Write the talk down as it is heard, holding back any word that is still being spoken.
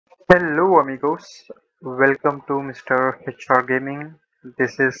Hello amigos, welcome to Mr. Hugorogue.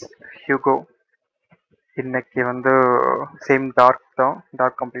 This is Hugo. இன்னைக்கு வந்து same dark தான்,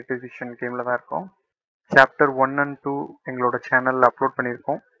 dark complete edition கேமில் தான் இருக்கோம். சாப்டர் 1 and 2 எங்களோட சேனலில் அப்லோட்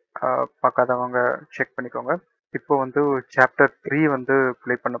பண்ணியிருக்கோம். பார்க்காதவங்க செக் பண்ணிக்கோங்க. இப்போ வந்து சாப்டர் 3 வந்து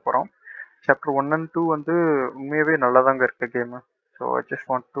ப்ளே பண்ண போகிறோம். சாப்டர் 1 and 2 வந்து உண்மையாகவே நல்லா தாங்க இருக்குது game. So I just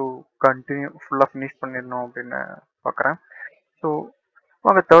want to continue ஃபுல்லாக ஃபினிஷ் பண்ணிடணும் அப்படின்னு பார்க்குறேன். ஸோ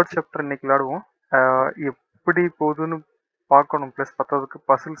வாங்க தேர்ட் சாப்டர் இன்னைக்கு விளாடுவோம். எப்படி போகுதுன்னு பார்க்கணும். ப்ளஸ் பத்தாவதுக்கு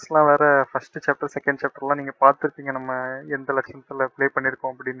பசில்ஸ்லாம் வேற ஃபர்ஸ்ட் சாப்டர் செகண்ட் சாப்டர்லாம் நீங்கள் பார்த்துருப்பீங்க நம்ம எந்த லட்சத்தில் ப்ளே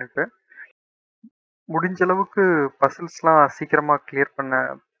பண்ணியிருக்கோம் அப்படின்னுட்டு. முடிஞ்ச அளவுக்கு பசில்ஸ்லாம் சீக்கிரமாக கிளியர் பண்ண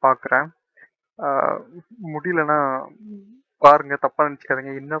பார்க்குறேன். முடியலன்னா பாருங்க, தப்பாக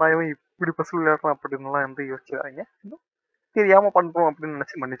நினச்சிக்காதீங்க. என்னடா இவன் இப்படி பசில் விளையாடுறான் அப்படின்னுலாம் வந்து யோசிச்சுக்காதீங்க. தெரியாமல் பண்ணுறோம் அப்படின்னு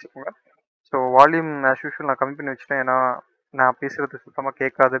நினச்சி மன்னிச்சுக்கோங்க. ஸோ வால்யூம் ஆஸ் யூஷுவல் நான் கம்மி பண்ணி வச்சுட்டேன். ஏன்னா நான் பேசுகிறது சுத்தமாக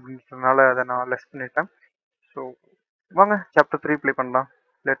கேட்காது அப்படின்றதுனால அதை நான் லெஸ் பண்ணிட்டேன். ஸோ வாங்க சாப்டர் 3 ப்ளே பண்ணலாம்.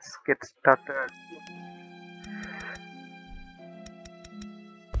 Let's get started.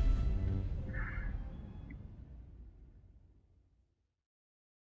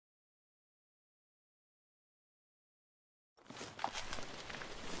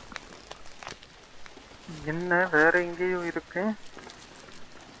 என்ன வேற எங்கேயும் இருக்கு?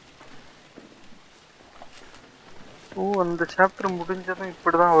 ஓ, அந்த சாப்டர் முடிஞ்சதும்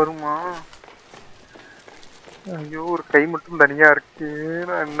இப்படிதான் வருமா? ஐயோ, ஒரு கை மட்டும் தனியா இருக்கு.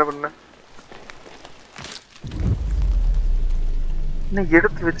 நான் என்ன பண்ணேன்? என்ன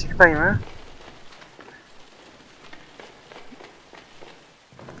எடுத்து வச்சுக்கிட்டான் இவன்?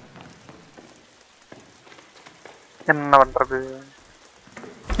 என்ன பண்றது?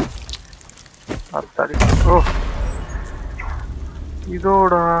 ஓ,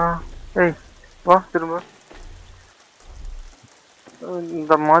 இதோடா. ஏய் வா திரும்ப.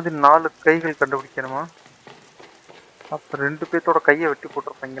 இந்த மாதிரி 4 கைகள் கண்டுபிடிக்கணுமா? அப்ப 2 பேர்த்தோட கையை வெட்டி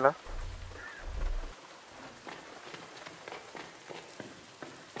போட்டிருப்பாங்களா?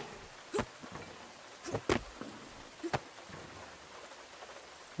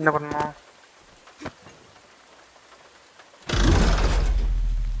 என்ன பண்ணணும்?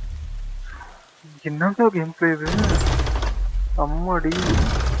 என்னங்க கேம் பிளே இது? அம்மாடி.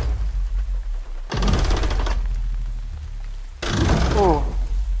 ஓ,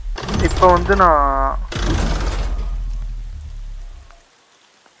 இப்போ வந்து நான்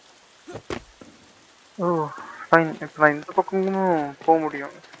ஃபைன். இப்போ நான் இந்த பக்கமும் போக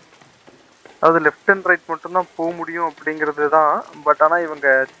முடியும். அதாவது லெஃப்ட் அண்ட் ரைட் மட்டும்தான் போக முடியும் அப்படிங்கிறது தான். பட் ஆனால் இவங்க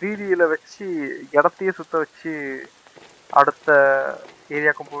 3Dயில் வச்சு இடத்தையே சுற்ற வச்சு அடுத்த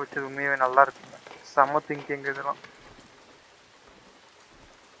ஏரியாவுக்கும் போய் வச்சது உண்மையாகவே நல்லா இருக்குங்க. செம்ம திங்கிங் இதெல்லாம்.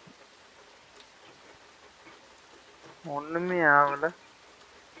 ஒன்றுமே ஆகலை,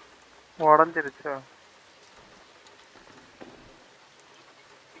 உடஞ்சிருச்சா?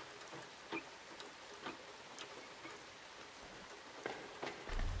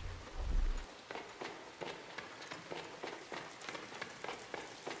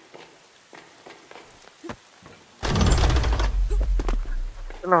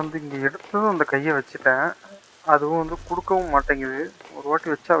 இதெல்லாம் வந்து இங்கே எடுத்ததும் அந்த கையை வச்சுட்டேன். அதுவும் வந்து கொடுக்கவும் மாட்டேங்குது. ஒரு வாட்டி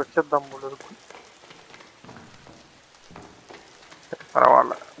வச்சா வச்சதுதான் போல இருக்கும்.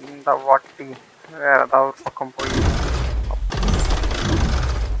 பரவாயில்ல, இந்த வாட்டி வேற ஏதாவது ஒரு பக்கம் போய்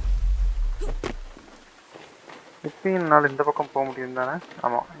இப்பயும் என்னால் இந்த பக்கம் போக முடியும் தானே?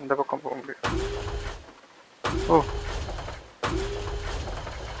 ஆமாம், இந்த பக்கம் போக முடியும். ஓ,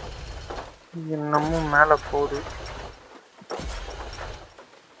 இன்னமும் மேலே போகுது.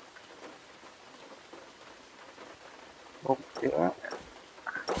 ஓகே,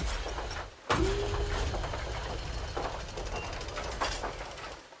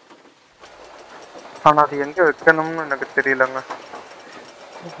 ஆனால் அது எங்கே வைக்கணும்னு எனக்கு தெரியலங்க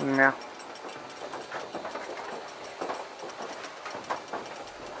உண்மையா.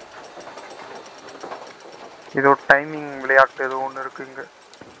 இதோ டைமிங் விளையாட்டு ஏதோ ஒன்று இருக்குங்க.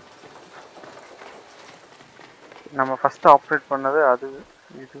 நம்ம ஃபர்ஸ்ட் ஆப்ரேட் பண்ணது அது.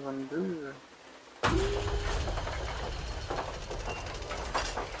 இது வந்து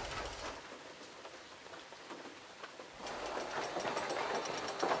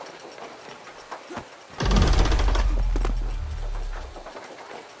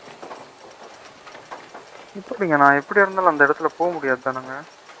எப்படிங்க? நான் எப்படி இருந்தாலும் அந்த இடத்துல போக முடியாது தானேங்க.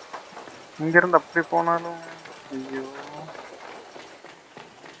 இங்கேருந்து அப்படி போனாலும் ஐயோ.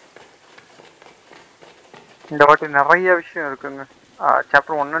 இந்த வாட்டி நிறைய விஷயம் இருக்குங்க.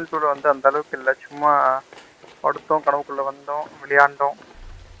 சாப்டர் 1 and 2 வந்து அந்த அளவுக்கு இல்லை. சும்மா படுத்தோம், கனவுக்குள்ளே வந்தோம், விளையாண்டோம்,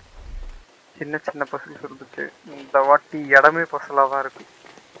 சின்ன சின்ன பசில்ஸ் இருந்துச்சு. இந்த வாட்டி இடமே பசலாக தான் இருக்கு.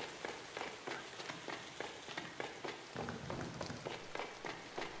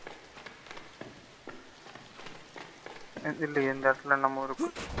 இல்லை இந்த இடத்துல நம்ம ஒரு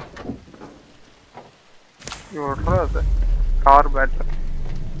அது car battery.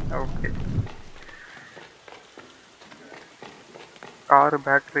 Okay, car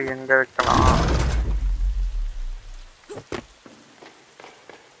battery எங்க வைக்கலாம்?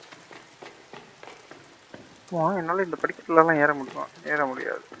 என்னால இந்த படிக்கட்டுலாம் ஏற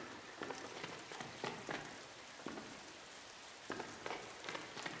முடியாது.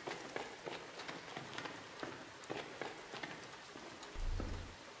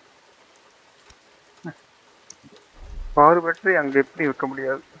 கார் பேட்டரி அங்க எப்படி வைக்க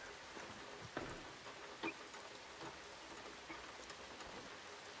முடியாது?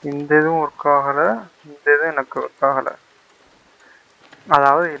 இந்த இதுவும் ஒர்க் ஆகல, இந்த இதுவும் எனக்கு ஒர்க் ஆகல.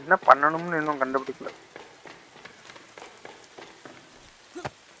 அதாவது என்ன பண்ணணும்னு இன்னும் கண்டுபிடிக்கல.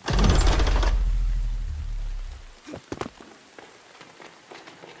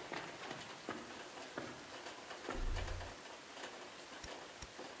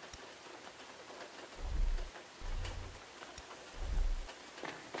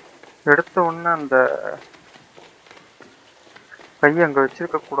 எடுத்த உடனே அந்த கையை அங்க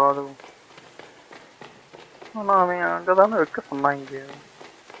வச்சிருக்க கூடாது. ஆனா அவன் அங்கதானே வைக்க சொன்னாங்க.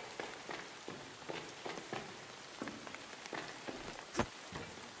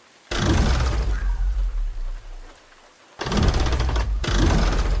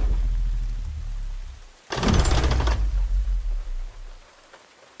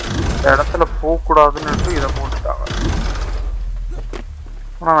 இந்த இடத்துல போக கூடாதுன்னு இதை போட்டுட்டாங்க.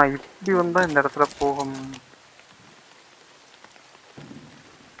 ஆனா நான் இப்படி வந்தா இந்த இடத்துல போகும்.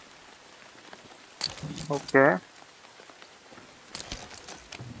 ஓகே,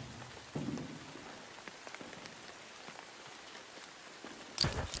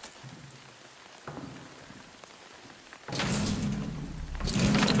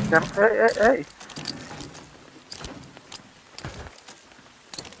 ஏய்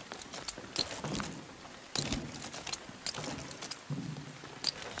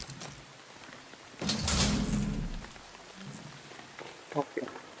ஓகே.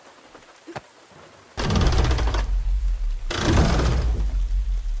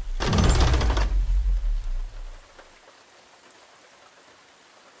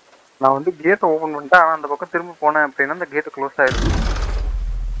 நான் வந்து கேட்டை ஓபன் பண்ணிட்டேன். ஆனா அந்த பக்கம் திரும்ப போனேன் அப்படின்னா அந்த கேட்டு க்ளோஸ் ஆயிடும்.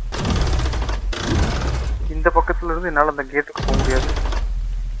 இந்த பக்கத்துல இருந்து என்னால அந்த கேட்டுக்கு போக முடியாது.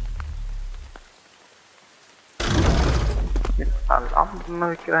 அதெல்லாம் பண்ண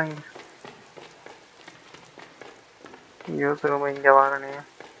வைக்கிறாங்க. ஐயோ திரும்ப இங்க வாரனே.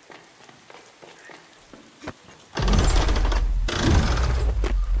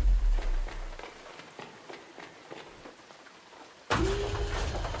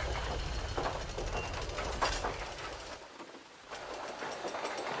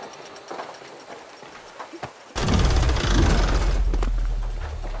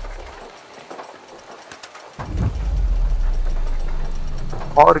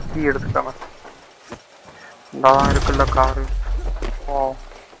 காரு கீ எடுத்துட்டாங்க. இதான் இருக்குல்ல காரு.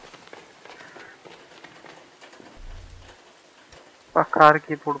 காரு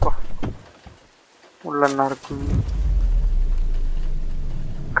கீ போடுப்பா. உள்ள என்ன இருக்கு?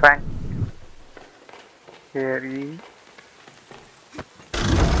 கிராங்க். சரி,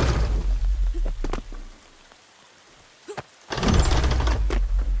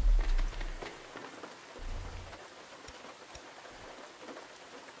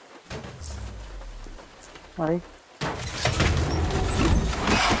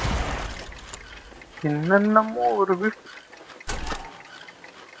 என்னென்னமோ ஒரு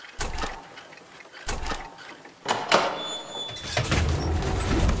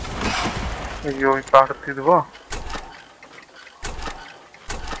ஐயோ இப்ப அடுத்து இதுவா?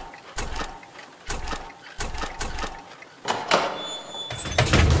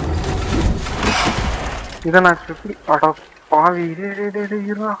 இதை நான் எப்படி அட பாவி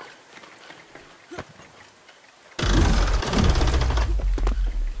இருடா.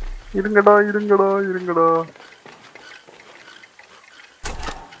 இருங்கடா இருங்கடா இருங்கடா.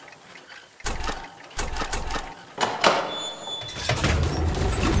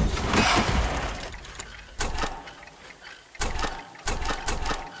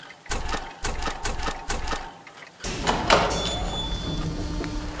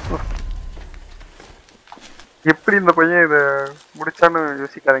 எப்படி இந்த பையன் இதை முடிச்சான்னு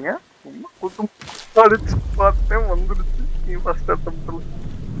யோசிக்காதீங்க. அடிச்சு பார்த்தேன் வந்துருச்சு. நீ ஃபர்ஸ்ட் அட்டெம்ப்ட்ல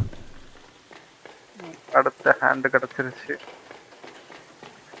அடுத்த ஹேண்ட் கிடைச்சிருச்சு.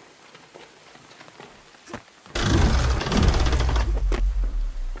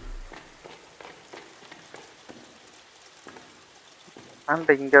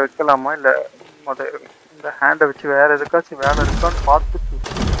 ஹேண்ட் இங்க வைக்கலாமா இல்ல முதல்ல இந்த ஹேண்டை வச்சு வேற எதுக்காச்சும் வேலை இருக்கான்னு பார்த்துட்டு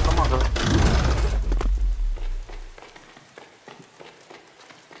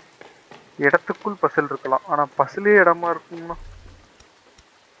இடத்துக்குள் பசில் இருக்கலாம், ஆனா பசிலே இடமா இருக்கும்னா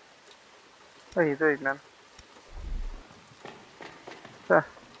இது என்ன?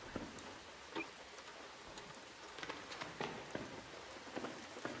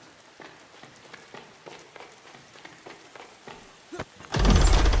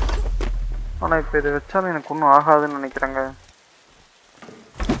 ஆனா இப்ப இதை வச்சாலும் எனக்கு ஒன்றும் ஆகாதுன்னு நினைக்கிறேங்க.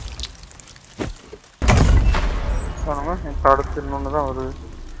 இப்ப அடுத்து இன்னொன்னுதான் வருது.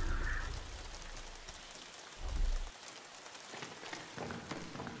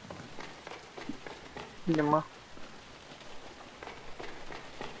 இல்லம்மா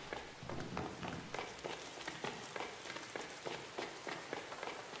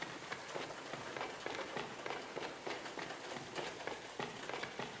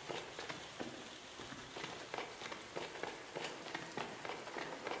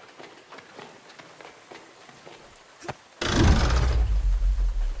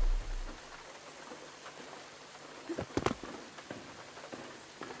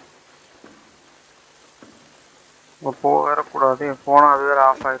போக வரக்கூடாது, போனா அது வேற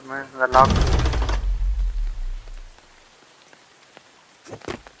ஆஃப் ஆயிருமே இந்த லாக்.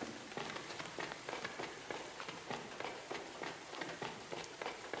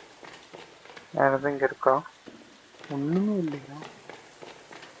 வேற எதுவும் இங்க இருக்கா? ஒண்ணுமே இல்லையா?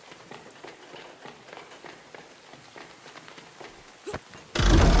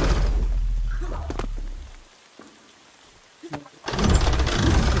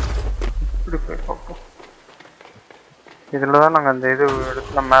 இப்படி போய் பார்ப்போம். இதுலதான் நாங்க அந்த இது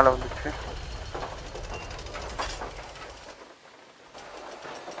இடத்துல மேல வந்துச்சு.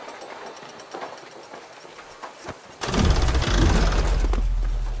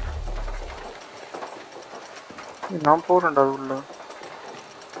 நான் போறேன்டா அது உள்ள.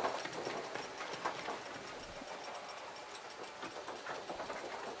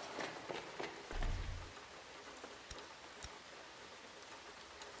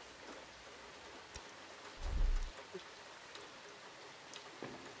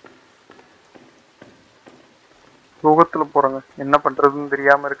 சோகத்துல போறேங்க, என்ன பண்றதுன்னு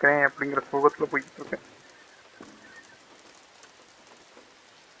தெரியாம இருக்கேன் அப்படிங்கிற சோகத்துல போயிட்டு இருக்கேன்.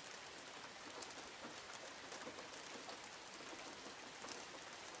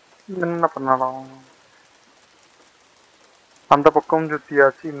 என்ன பண்ணலாம்? அந்த பக்கமும்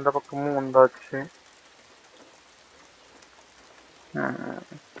சுத்தியாச்சு, இந்த பக்கமும் வந்தாச்சு.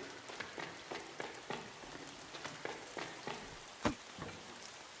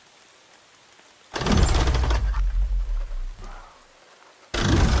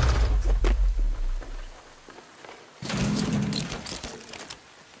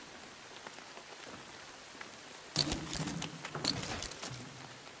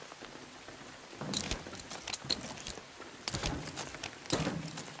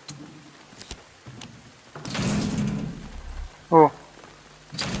 ஓ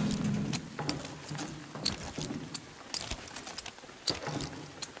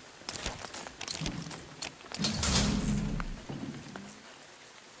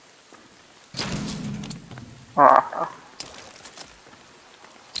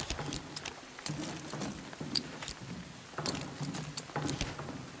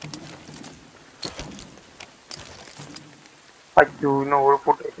ஐயோ, இன்னும் ஒரு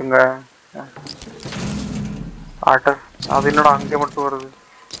போட்டு இருக்குங்க. ஆட்டர் அது என்னடா அங்கே மட்டும் வருது?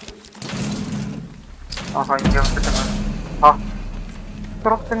 ஆஹா, இங்க வந்துட்டுங்க.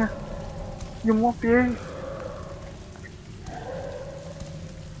 திறப்புங்க. எம்மோ பேய்.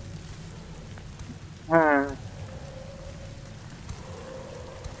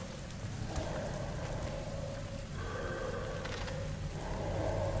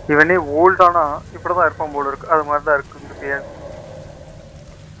 இவனே ஓல்டானா இப்படிதான் இருப்பான் போல இருக்கு, அது மாதிரிதான் இருக்கு இந்த பேர்.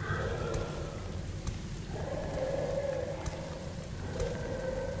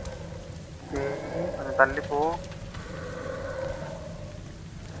 கொஞ்சம் தள்ளி போ.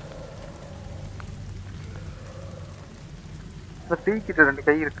 இந்த பேய்கிட்ட 2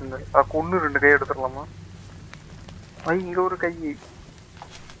 கை இருக்குங்க, ஒண்ணு 2 கை எடுத்துடலாமா? இங்க ஒரு கை.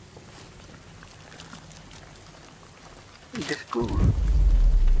 டிஸ்கு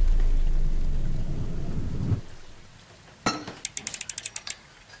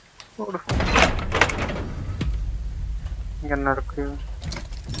இங்க என்ன இருக்கு?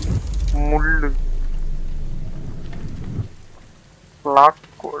 முள்ளு, லாக்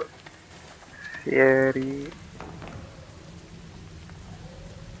கோடு. சரி,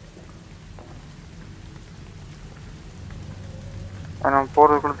 நம்ம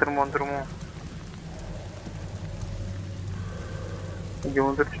போறதுக்குள்ள திரும்ப வந்துருமோ? இங்கே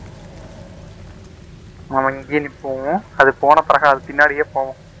வந்துருச்சு. நம்ம இங்கேயே நிற்போம். அது போன பிறகு அது பின்னாடியே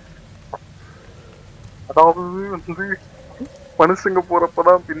போவோம். அதாவது வந்து மனுஷங்க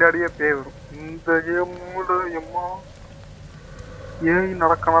போறப்பதான் பின்னாடியே பேய் வரும். இந்த கேமோட எம்மா ஏய்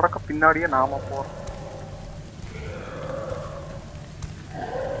நடக்க நடக்க பின்னாடியே நாம போறோம்.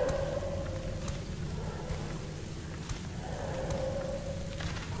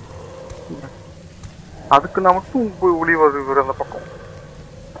 அதுக்கு நான் மட்டும் போய் ஒளி வருது அந்த பக்கம்.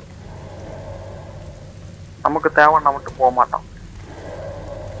 நமக்கு தேவைன்னா மட்டும் போக மாட்டான்.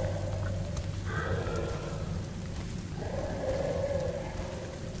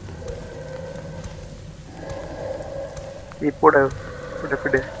 இப்போட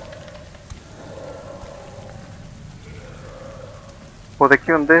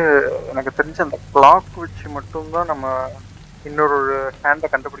இப்போதைக்கு வந்து எனக்கு தெரிஞ்ச அந்த கிளாக் வச்சு மட்டும்தான் நம்ம இன்னொரு ஹேண்டை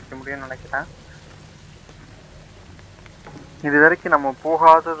கண்டுபிடிக்க முடியும்னு நினைக்கிறேன். இது வரைக்கும் நம்ம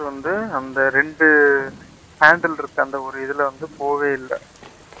போகாதது வந்து அந்த 2 ஹேண்டில் இருக்க அந்த ஒரு இதுல வந்து போவே இல்லை.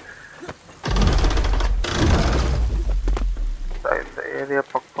 இந்த ஏரியா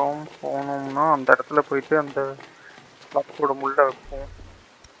பக்கம் போனோம்னா அந்த இடத்துல போயிட்டு அந்த கிளாக்கோட முள்ள வைப்போம்.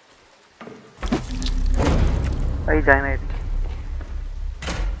 ஜாயின் ஆயிடுச்சு.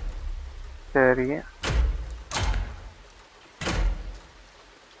 சரி,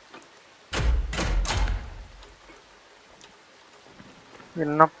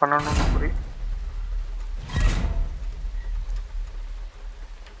 என்ன பண்ணணும்னு புரியும்.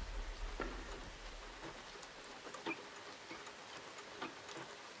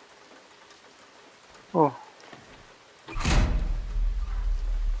 ஓ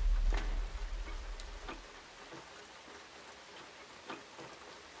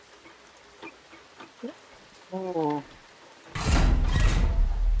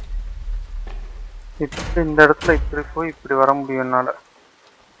இப்படி இந்த இடத்துல இப்படி போய் இப்படி வர முடியும் என்னால.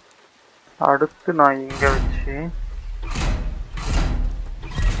 அடுத்து நான் இங்க வச்சு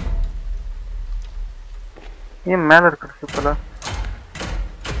ஏன் மேல இருக்கிற சிப்பல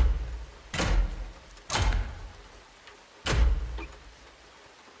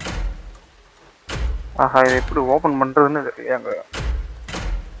ஆஹா இதை எப்படி ஓபன் பண்றதுன்னு தெரியாங்க.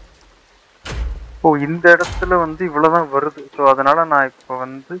 ஓ இந்த இடத்துல வந்து இவ்வளவுதான் வருது. ஸோ அதனால நான் இப்போ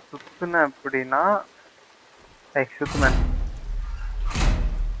வந்து சுத்துனேன் அப்படின்னா சுத்துனேன்.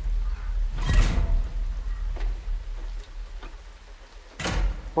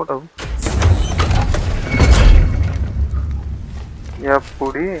 போட்டோ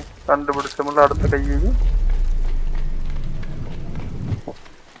எப்படி கண்டுபிடிச்சோம்ல அடுத்த கையையும்.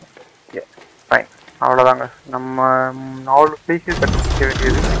 ஃபைன், அவ்வளோதாங்க. நம்ம 4 கைகள் கண்டுபிடிக்க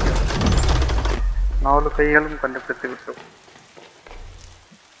வேண்டியது. 4 கைகளும் கண்டுபிடித்து விட்டோம்.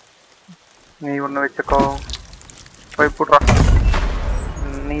 நீ ஒன்று வச்சுக்கோ, போய் போடுறா.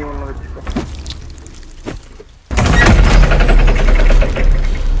 நீ ஒன்று வச்சுக்கோ.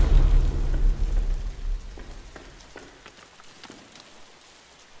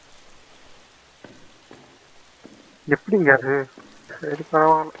 எப்படிங்க அது? சரி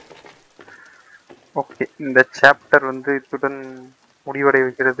பரவாயில்ல. ஓகே, இந்த சாப்டர் வந்து இத்துடன் முடிவடை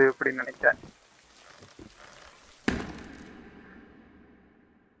வைக்கிறது அப்படின்னு நினைக்கிறேன்.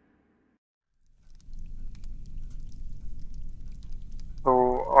 ஸோ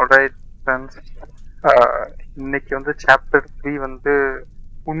ஆல்ரைட் ஃப்ரெண்ட்ஸ், இன்னைக்கு வந்து சாப்டர் 3 வந்து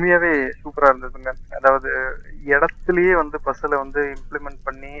உண்மையாவே சூப்பரா இருந்ததுங்க. அதாவது இடத்துலயே வந்து பஸ்ஸில் வந்து இம்ப்ளிமெண்ட்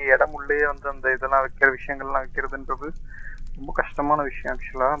பண்ணி இடம் உள்ளேயே வந்து அந்த இதெல்லாம் வைக்கிற விஷயங்கள்லாம் வைக்கிறதுன்றது ரொம்ப கஷ்டமான விஷயம்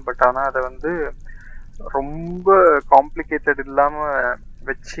ஆக்சுவலாக. பட் ஆனால் அதை வந்து ரொம்ப காம்ப்ளிகேட்டட் இல்லாமல்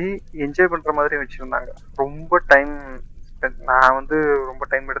வச்சு என்ஜாய் பண்ணுற மாதிரி வச்சுருந்தாங்க. ரொம்ப டைம் நான் வந்து ரொம்ப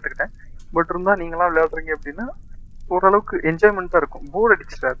டைம் எடுத்துக்கிட்டேன். பட் இருந்தால் நீங்களாம் விளையாடுறீங்க அப்படின்னா ஓரளவுக்கு என்ஜாய்மெண்ட்டாக இருக்கும். போர்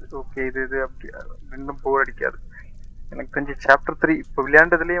அடிச்சிடாது. ஓகே இது அப்படி இன்னும் போர் அடிக்காது. எனக்கு தெரிஞ்ச சாப்டர் 3 இப்போ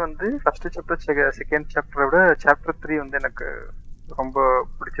விளையாண்டதுலேயே வந்து ஃபர்ஸ்ட் சாப்டர் செகண்ட் சாப்டரை விட சாப்டர் 3 வந்து எனக்கு ரொம்ப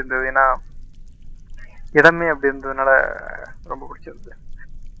பிடிச்சிருந்தது. ஏன்னா இடமே அப்படி இருந்ததுனால ரொம்ப பிடிச்சிருந்தது.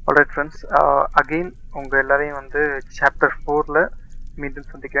 ஆல்ரைட் ஃப்ரெண்ட்ஸ், அகெயின் உங்கள் எல்லாரையும் வந்து சாப்டர் 4ல் மீண்டும்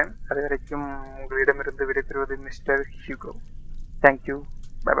சந்திக்கிறேன். அது வரைக்கும் உங்களிடமிருந்து விடைபெறுவது mister Hugo. Thank you,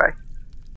 bye bye.